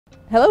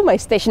Hello, my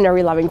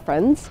stationery loving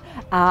friends.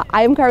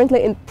 I am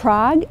currently in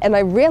Prague, and I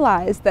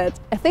realized that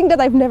a thing that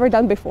I've never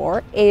done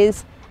before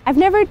is I've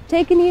never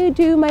taken you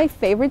to my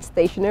favorite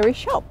stationery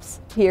shops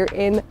here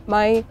in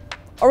my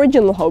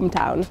original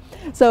hometown.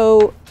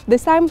 So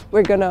this time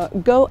we're gonna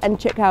go and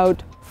check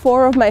out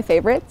 4 of my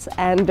favorites,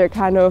 and they're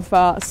kind of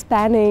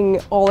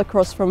spanning all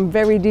across from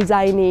very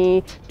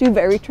designy to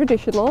very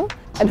traditional.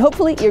 And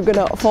hopefully you're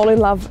gonna fall in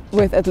love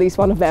with at least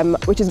one of them,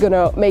 which is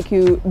gonna make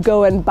you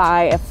go and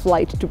buy a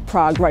flight to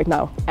Prague right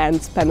now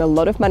and spend a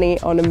lot of money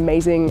on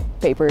amazing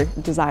paper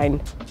design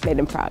made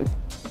in Prague.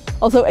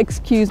 Also,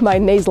 excuse my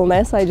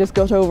nasalness, I just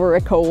got over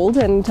a cold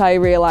and I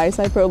realize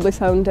I probably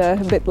sound a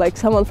bit like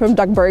someone from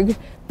Duckburg,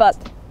 but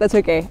that's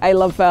okay. I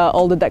love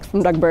all the ducks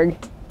from Duckburg.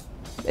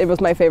 It was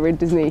my favorite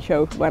Disney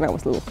show when I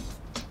was little.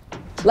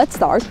 Let's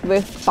start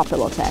with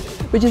Papelote,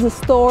 which is a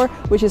store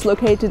which is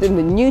located in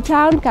the new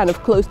town, kind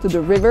of close to the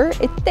river.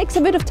 It takes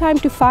a bit of time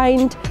to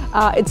find.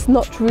 It's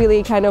not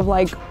really kind of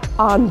like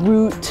en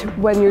route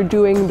when you're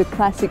doing the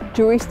classic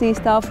touristy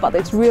stuff, but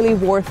it's really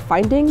worth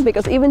finding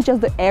because even just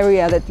the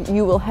area that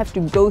you will have to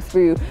go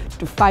through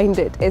to find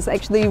it is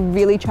actually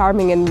really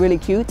charming and really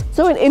cute.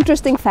 So an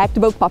interesting fact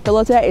about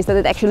Papelote is that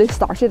it actually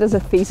started as a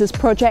thesis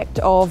project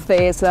of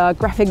this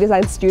graphic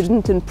design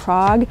student in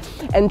Prague,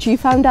 and she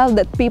found out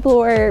that people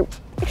were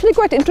actually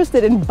quite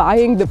interested in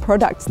buying the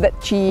products that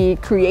she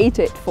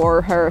created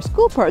for her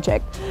school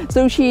project.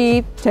 So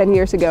she, 10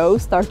 years ago,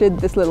 started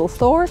this little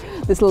store,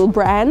 this little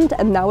brand,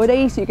 and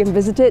nowadays you can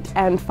visit it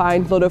and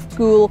find a lot of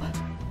cool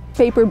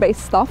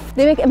paper-based stuff.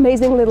 They make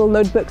amazing little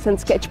notebooks and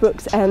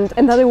sketchbooks, and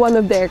another one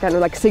of their kind of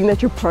like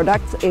signature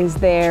products is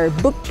their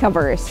book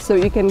covers. So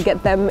you can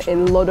get them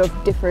in a lot of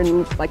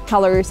different like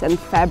colors and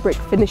fabric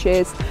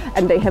finishes,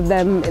 and they have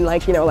them in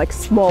like, you know, like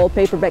small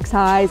paperback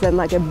size and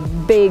like a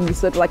big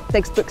sort of like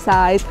textbook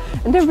size,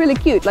 and they're really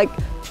cute. Like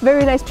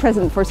very nice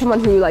present for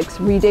someone who likes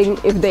reading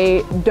if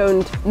they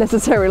don't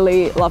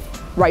necessarily love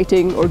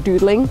writing or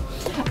doodling.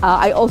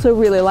 I also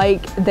really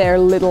like their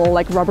little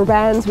like rubber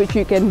bands, which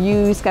you can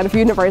use kind of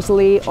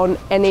universally on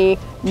any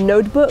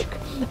notebook.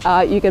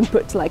 You can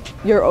put like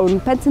your own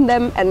pens in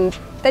them, and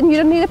then you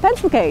don't need a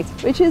pencil case,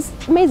 which is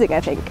amazing,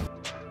 I think.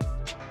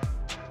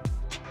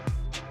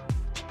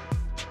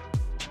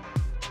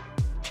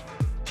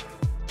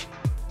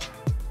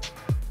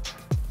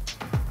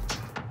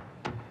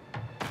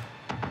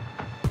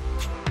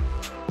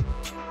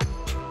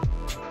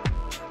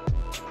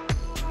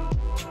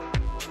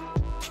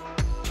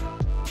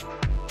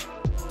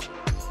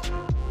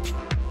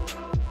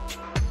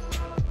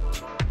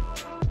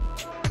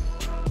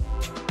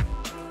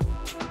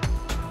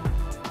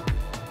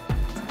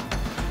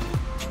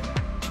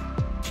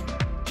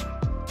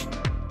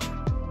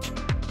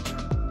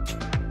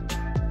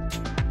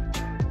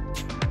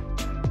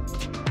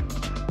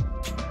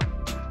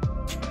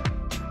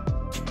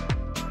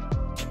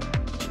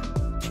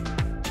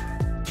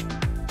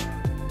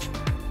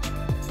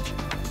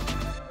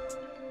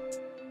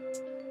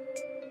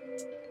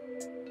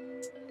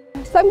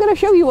 So I'm going to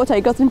show you what I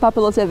got in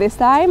Papelote this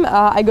time.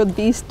 I got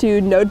these 2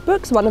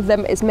 notebooks. One of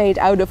them is made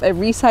out of a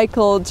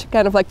recycled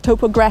kind of like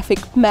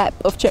topographic map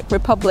of Czech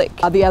Republic.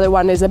 The other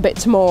one is a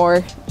bit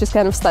more just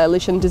kind of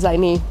stylish and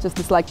designy, just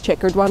this like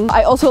checkered one.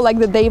 I also like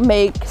that they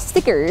make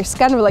stickers,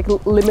 kind of like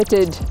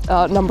limited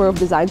number of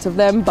designs of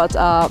them, but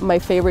my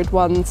favorite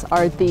ones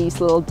are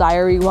these little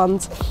diary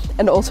ones.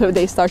 And also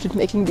they started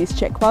making these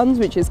Czech ones,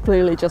 which is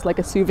clearly just like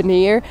a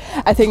souvenir.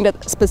 I think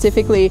that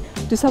specifically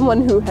to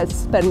someone who has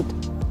spent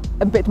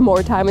a bit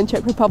more time in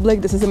Czech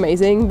Republic, this is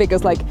amazing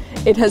because like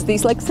it has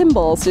these like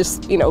symbols,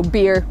 just, you know,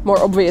 beer, more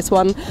obvious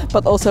one,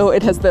 but also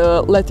it has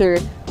the letter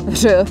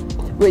R,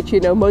 which,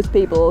 you know, most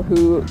people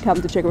who come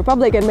to Czech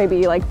Republic and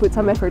maybe like put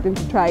some effort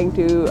into trying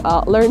to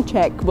learn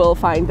Czech will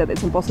find that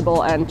it's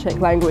impossible, and Czech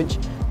language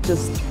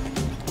just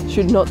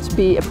should not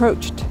be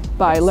approached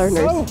by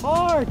learners. So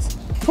hard!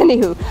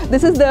 Anywho,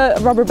 this is the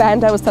rubber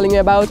band I was telling you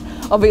about.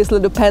 Obviously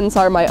the pens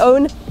are my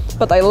own,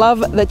 but I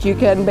love that you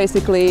can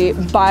basically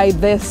buy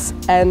this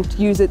and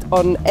use it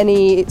on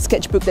any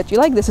sketchbook that you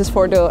like. This is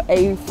for the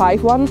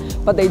A5 one,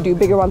 but they do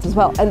bigger ones as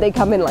well, and they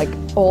come in like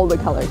all the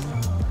colors.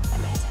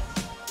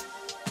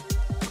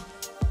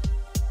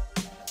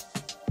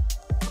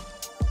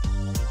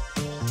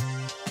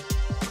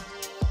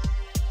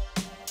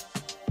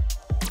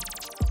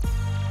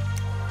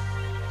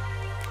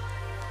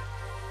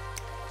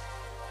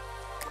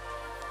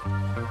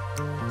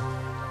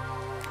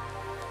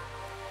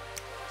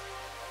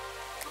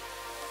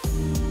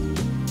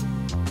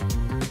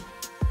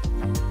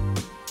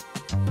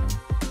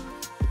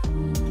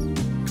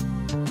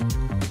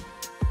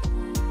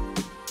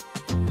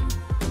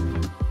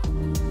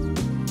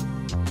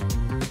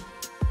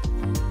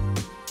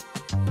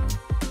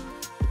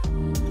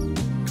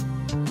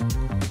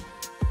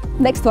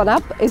 Next one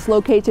up is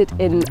located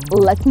in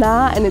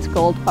Letná, and it's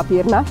called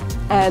Papirna.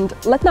 And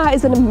Letná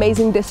is an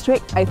amazing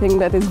district. I think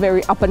that is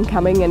very up and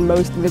coming and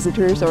most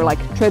visitors or like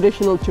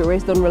traditional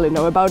tourists don't really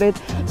know about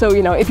it. So,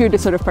 you know, if you're the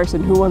sort of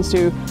person who wants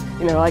to,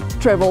 you know, like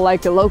travel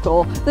like a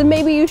local, then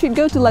maybe you should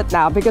go to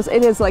Letná, because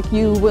it is like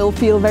you will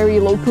feel very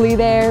locally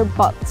there,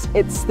 but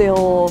it's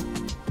still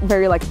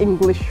very like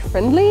English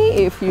friendly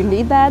if you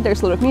need that.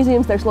 There's a lot of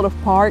museums, there's a lot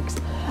of parks,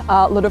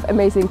 a lot of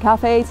amazing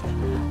cafes,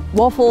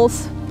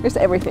 waffles, there's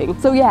everything.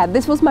 So yeah,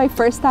 this was my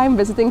first time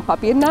visiting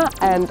Papirna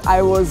and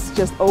I was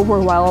just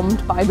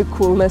overwhelmed by the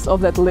coolness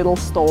of that little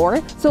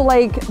store. So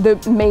like the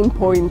main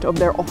point of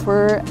their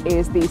offer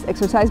is these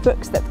exercise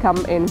books that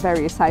come in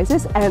various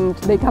sizes and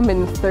they come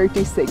in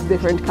 36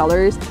 different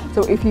colors.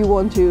 So if you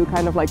want to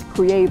kind of like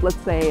create, let's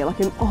say, like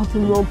an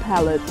autumnal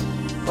palette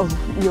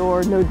of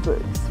your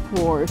notebooks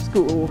for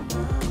school,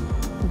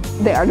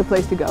 they are the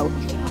place to go.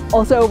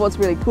 Also, what's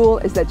really cool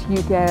is that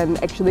you can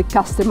actually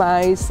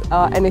customize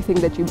anything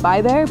that you buy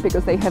there,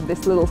 because they have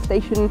this little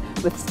station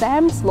with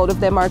stamps. A lot of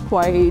them are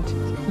quite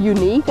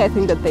unique. I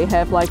think that they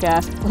have like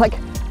a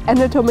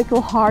anatomical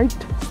heart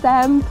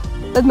stamp.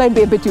 That might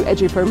be a bit too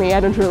edgy for me.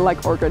 I don't really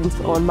like organs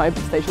on my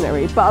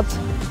stationery, but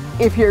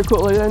if you're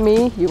cooler than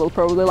me, you will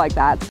probably like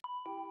that.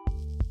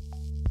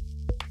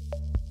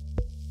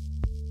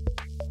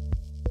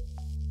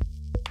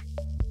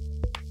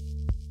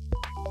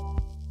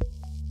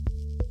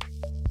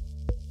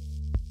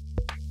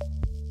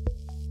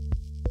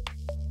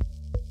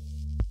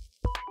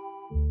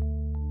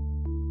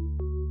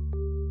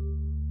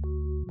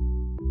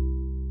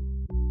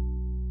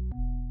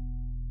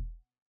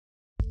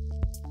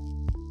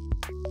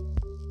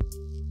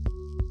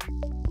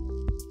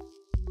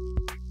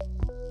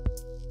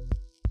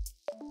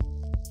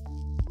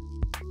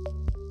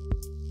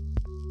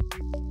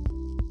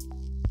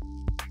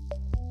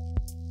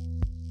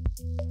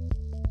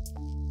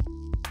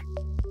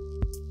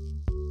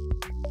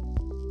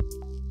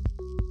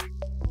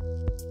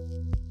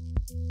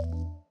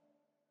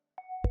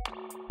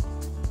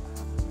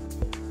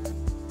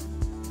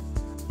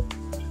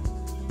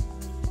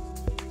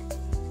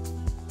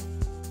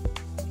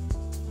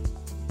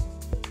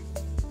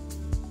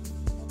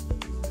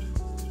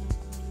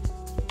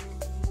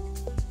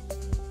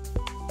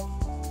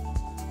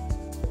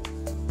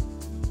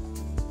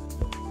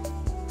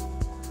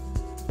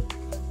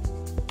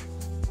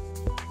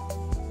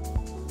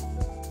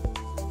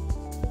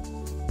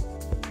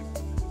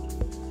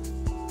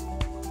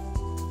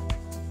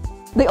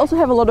 They also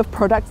have a lot of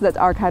products that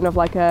are kind of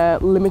like a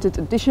limited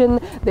edition.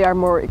 They are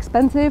more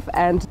expensive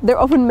and they're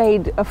often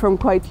made from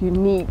quite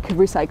unique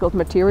recycled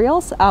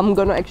materials. I'm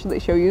gonna actually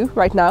show you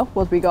right now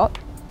what we got.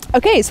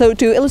 Okay, so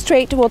to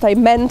illustrate what I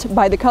meant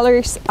by the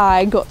colors,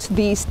 I got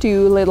these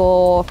two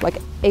little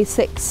like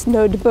A6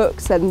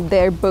 notebooks and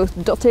they're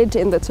both dotted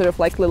in that sort of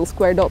like little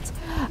square dots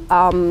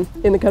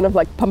in the kind of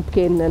like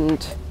pumpkin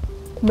and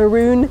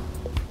maroon.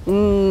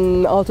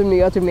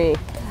 Autumny, autumny.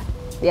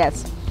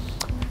 Yes.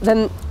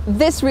 Then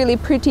this really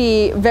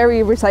pretty,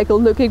 very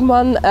recycled looking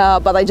one,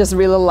 but I just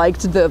really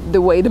liked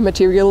the way the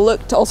material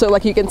looked. Also,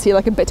 like you can see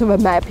like a bit of a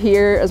map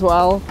here as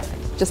well,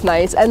 just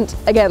nice. And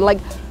again, like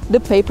the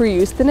paper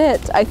used in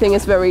it, I think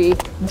is very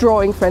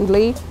drawing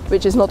friendly,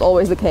 which is not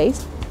always the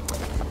case.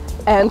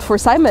 And for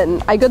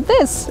Simon, I got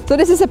this. So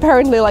this is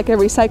apparently like a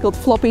recycled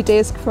floppy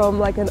disk from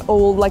like an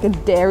old, like a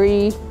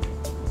dairy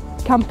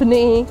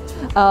company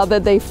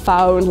that they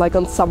found like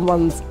on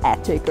someone's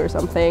attic or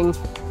something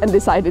and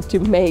decided to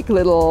make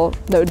little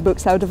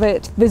notebooks out of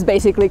it. This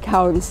basically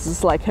counts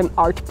as like an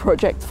art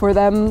project for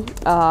them.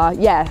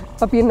 Yeah,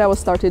 Papirna was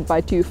started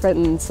by two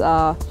friends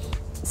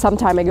some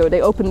time ago.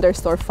 They opened their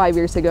store 5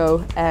 years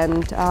ago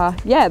and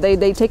yeah,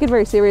 they take it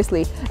very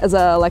seriously as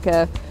a like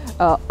a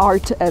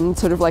art and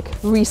sort of like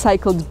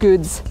recycled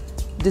goods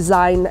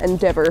design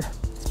endeavor.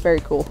 It's very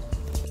cool.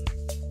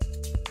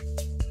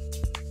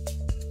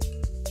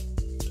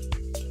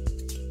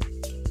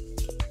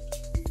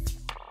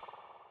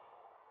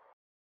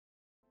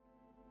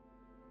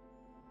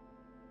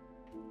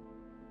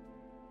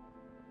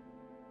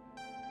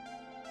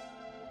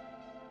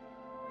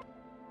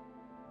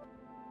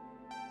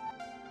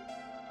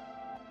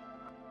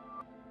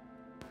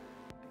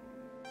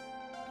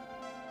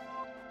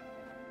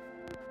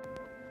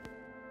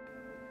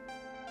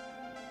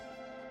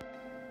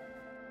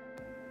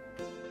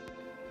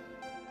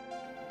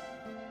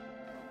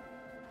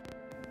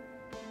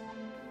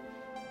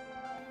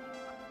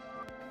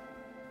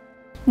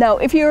 Now,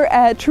 if you're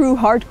a true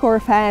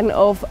hardcore fan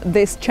of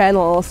this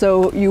channel,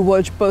 so you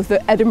watch both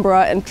the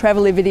Edinburgh and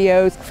travel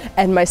videos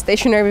and my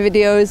stationery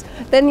videos,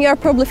 then you're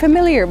probably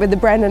familiar with the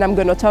brand that I'm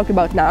going to talk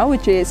about now,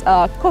 which is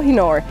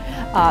Koh-i-noor.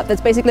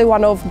 That's basically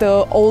one of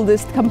the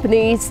oldest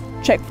companies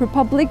Czech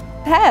Republic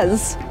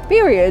has,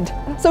 period.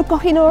 So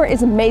Koh-i-noor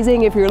is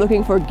amazing if you're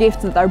looking for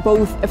gifts that are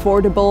both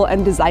affordable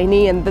and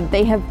designy, and that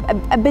they have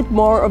a bit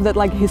more of that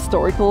like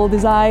historical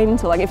design.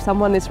 So like if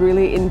someone is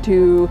really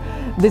into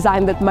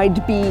design that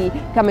might be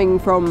coming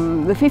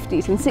from the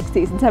 50s and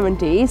 60s and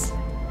 70s,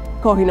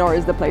 Koh-i-noor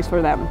is the place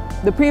for them.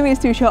 The previous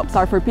two shops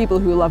are for people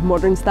who love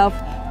modern stuff,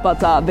 but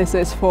this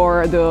is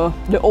for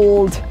the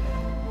old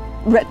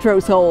retro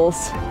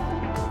souls.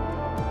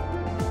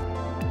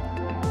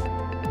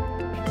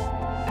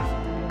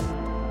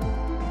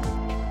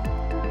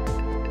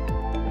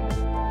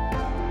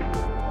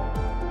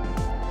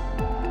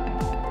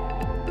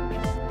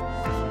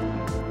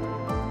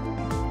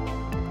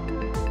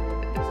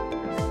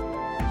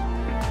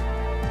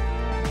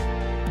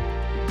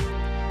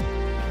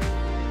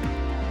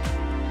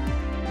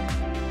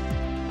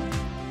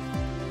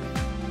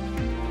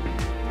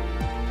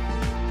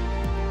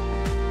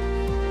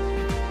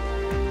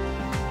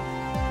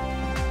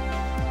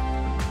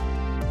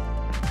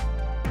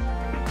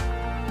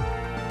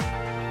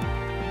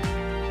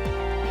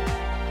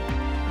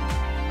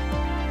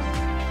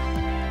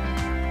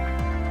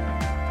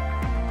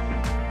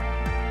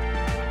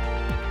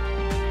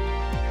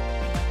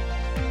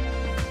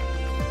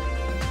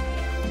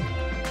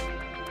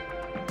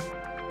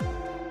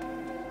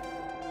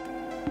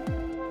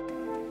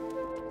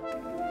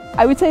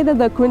 I would say that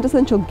the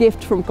quintessential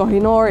gift from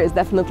Koh-i-noor is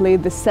definitely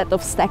the set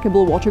of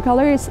stackable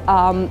watercolors.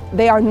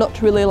 They are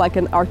not really like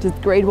an artist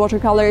grade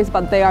watercolors,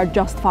 but they are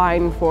just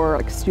fine for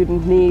like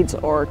student needs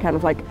or kind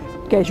of like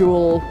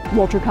casual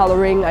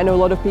watercoloring. I know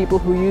a lot of people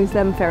who use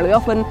them fairly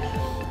often.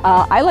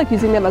 I like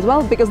using them as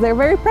well because they're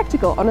very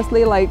practical.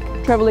 Honestly, like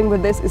traveling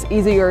with this is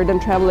easier than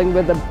traveling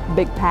with a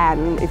big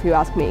pan, if you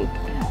ask me.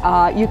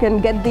 You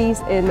can get these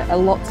in a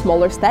lot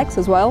smaller stacks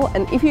as well,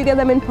 and if you get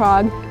them in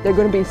Prague, they're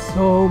going to be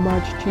so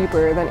much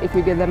cheaper than if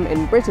you get them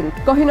in Britain.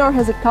 Koh-i-noor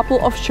has a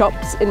couple of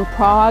shops in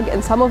Prague,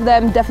 and some of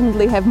them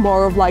definitely have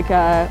more of like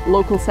a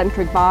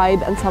local-centric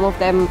vibe, and some of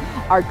them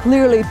are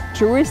clearly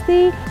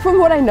touristy. From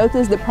what I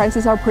noticed, the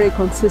prices are pretty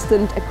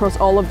consistent across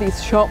all of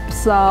these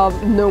shops,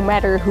 no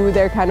matter who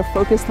they're kind of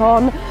focused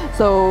on,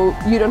 so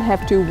you don't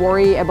have to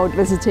worry about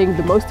visiting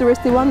the most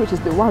touristy one, which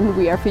is the one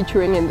we are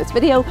featuring in this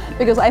video,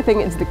 because I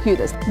think it's the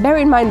cutest. Bear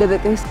in mind that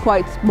it is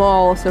quite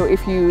small, so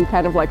if you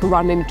kind of like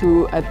run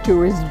into a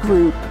tourist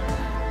group,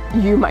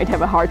 you might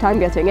have a hard time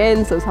getting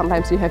in, so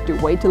sometimes you have to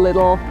wait a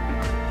little.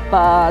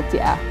 But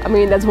yeah, I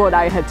mean, that's what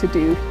I had to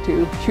do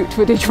to shoot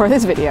footage for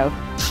this video.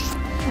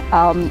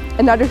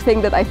 Another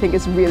thing that I think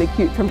is really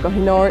cute from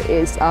Koh-i-noor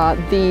is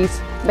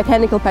these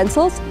mechanical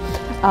pencils.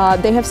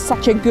 They have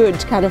such a good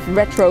kind of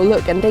retro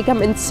look, and they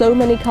come in so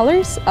many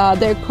colors.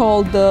 They're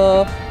called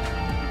the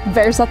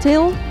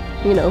versatile,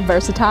 you know,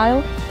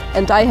 versatile.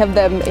 And I have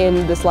them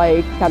in this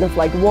like kind of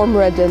like warm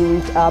red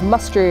and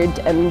mustard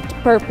and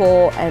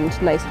purple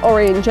and nice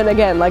orange. And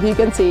again, like you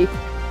can see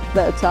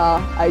that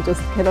I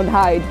just cannot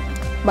hide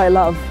my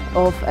love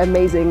of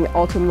amazing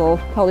autumnal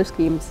color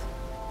schemes.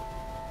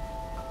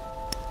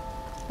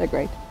 They're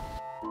great.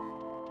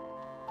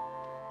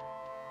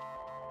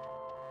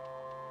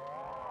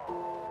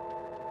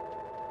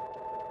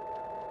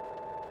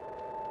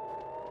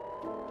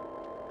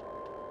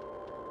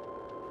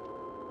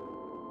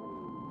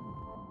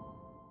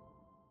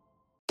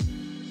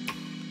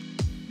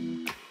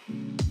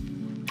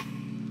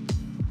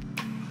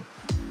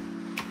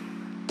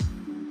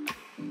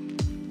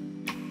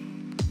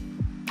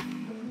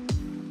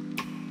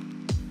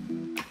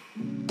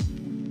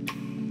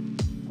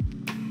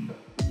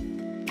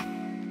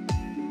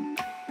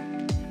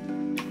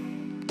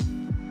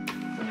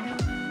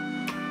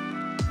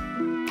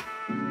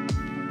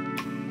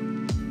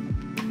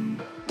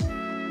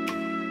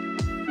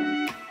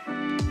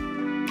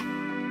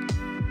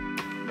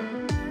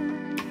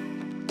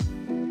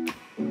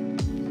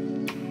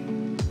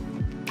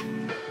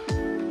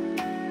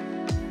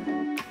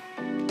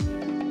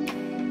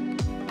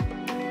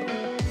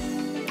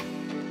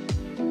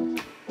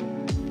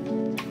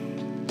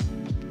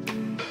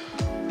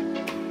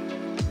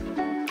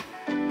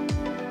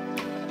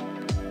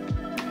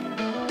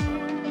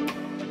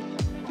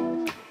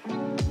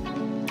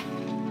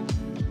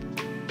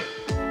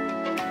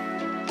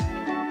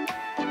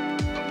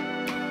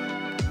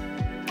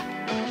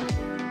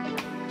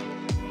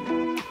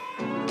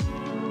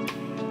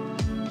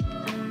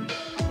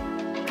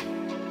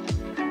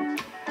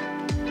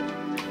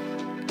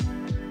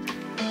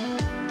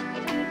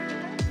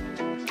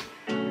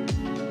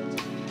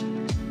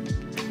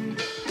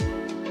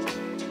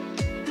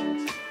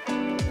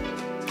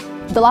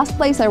 The last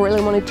place I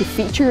really wanted to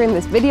feature in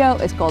this video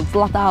is called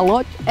Zlatá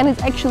loď, and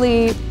it's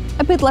actually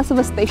a bit less of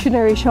a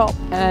stationery shop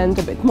and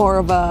a bit more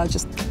of a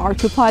just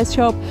art supplies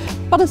shop.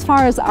 But as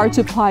far as art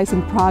supplies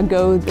in Prague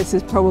go, this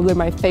is probably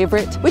my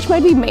favorite, which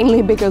might be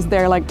mainly because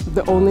they're like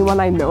the only one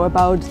I know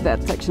about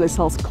that actually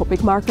sells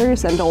Copic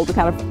markers and all the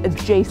kind of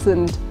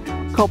adjacent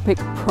Copic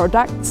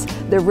products.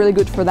 They're really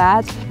good for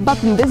that.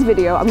 But in this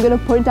video, I'm going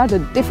to point out a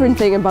different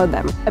thing about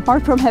them.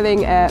 Apart from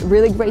having a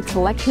really great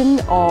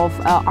selection of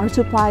art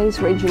supplies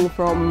ranging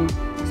from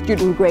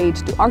student grade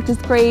to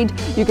artist grade,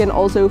 you can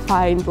also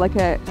find like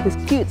this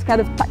cute kind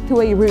of tucked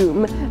away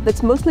room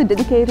that's mostly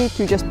dedicated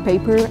to just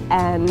paper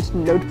and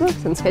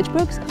notebooks and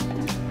sketchbooks.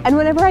 And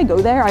whenever I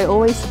go there, I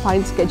always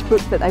find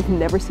sketchbooks that I've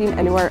never seen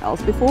anywhere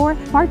else before.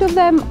 Part of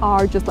them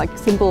are just like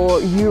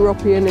simple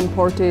European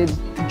imported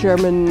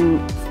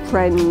German,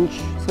 French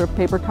sort of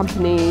paper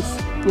companies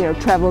you know,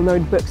 travel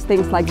notebooks,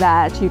 things like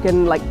that. You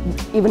can like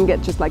even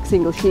get just like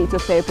single sheets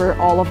of paper,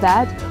 all of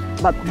that.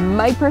 But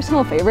my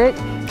personal favorite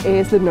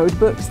is the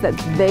notebooks that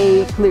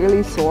they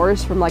clearly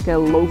source from like a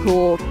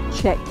local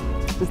Czech,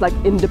 just like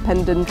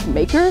independent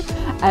maker.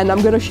 And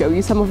I'm gonna show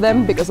you some of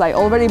them because I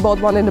already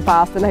bought one in the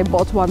past and I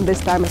bought one this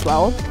time as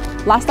well.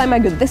 Last time I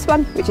got this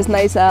one, which is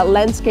nice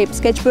landscape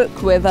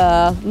sketchbook with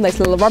a nice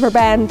little rubber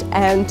band,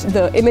 and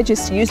the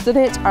images used in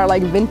it are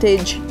like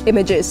vintage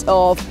images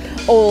of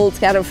old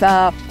kind of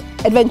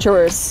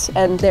adventurers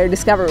and their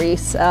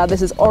discoveries.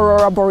 This is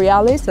Aurora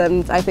Borealis,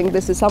 and I think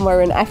this is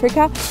somewhere in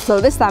Africa. So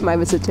this time I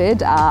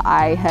visited,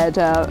 I had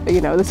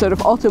you know, the sort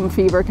of autumn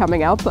fever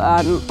coming up,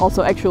 and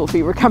also actual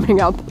fever coming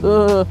up.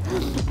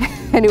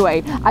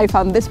 Anyway, I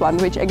found this one,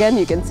 which again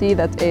you can see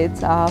that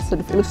it's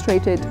sort of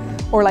illustrated,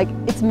 or like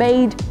it's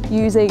made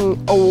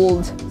using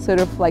old sort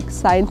of like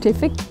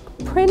scientific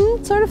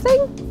print sort of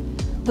thing.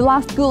 The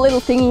last cool little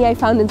thingy I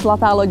found in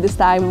Zlatalog this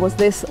time was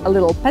this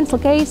little pencil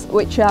case,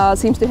 which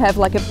seems to have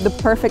like the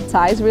perfect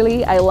size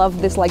really. I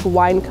love this like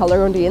wine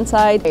color on the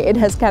inside. It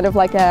has kind of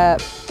like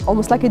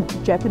almost like a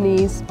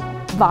Japanese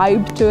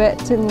vibe to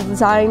it in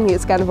design.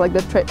 It's kind of like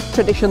the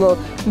traditional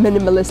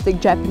minimalistic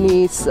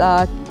Japanese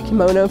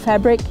kimono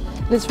fabric.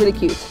 It's really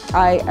cute.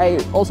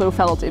 I also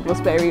felt it was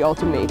very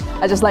autumny.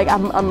 I just like,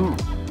 I'm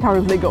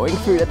currently going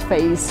through that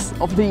phase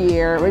of the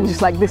year and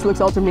just like, this looks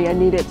autumny, I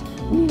need it.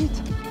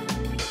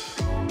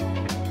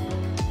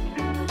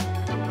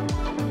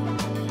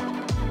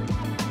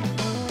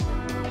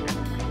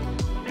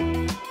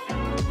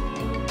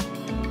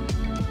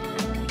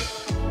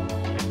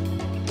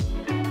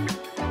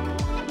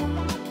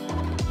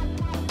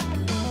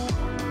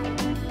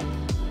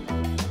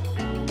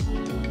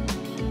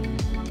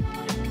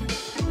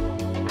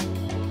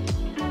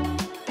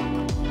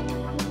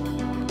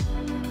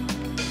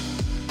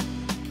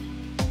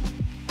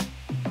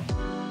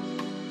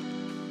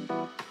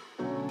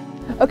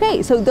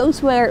 Okay, so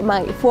those were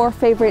my 4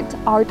 favorite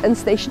art and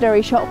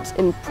stationery shops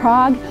in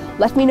Prague.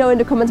 Let me know in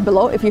the comments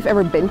below if you've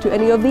ever been to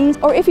any of these,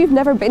 or if you've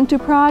never been to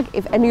Prague,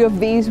 if any of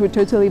these would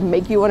totally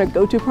make you want to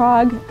go to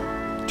Prague.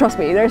 Trust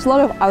me, there's a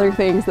lot of other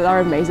things that are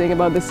amazing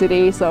about the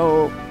city,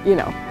 so, you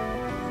know,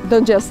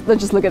 don't just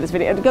look at this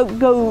video.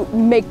 Go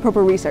make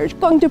proper research.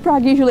 Going to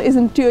Prague usually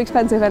isn't too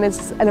expensive and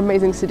it's an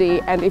amazing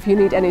city, and if you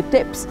need any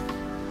tips,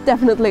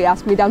 definitely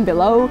ask me down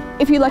below.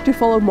 If you'd like to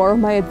follow more of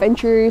my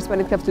adventures when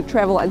it comes to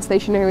travel and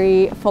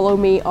stationery, follow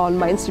me on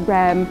my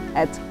Instagram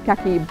at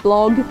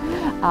kakiblog.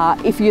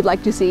 If you'd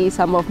like to see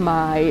some of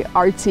my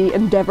artsy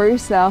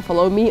endeavors,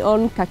 follow me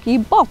on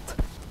kakibot.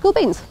 Cool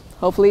beans!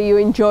 Hopefully you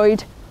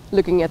enjoyed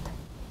looking at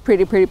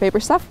pretty paper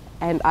stuff,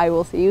 and I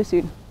will see you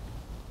soon.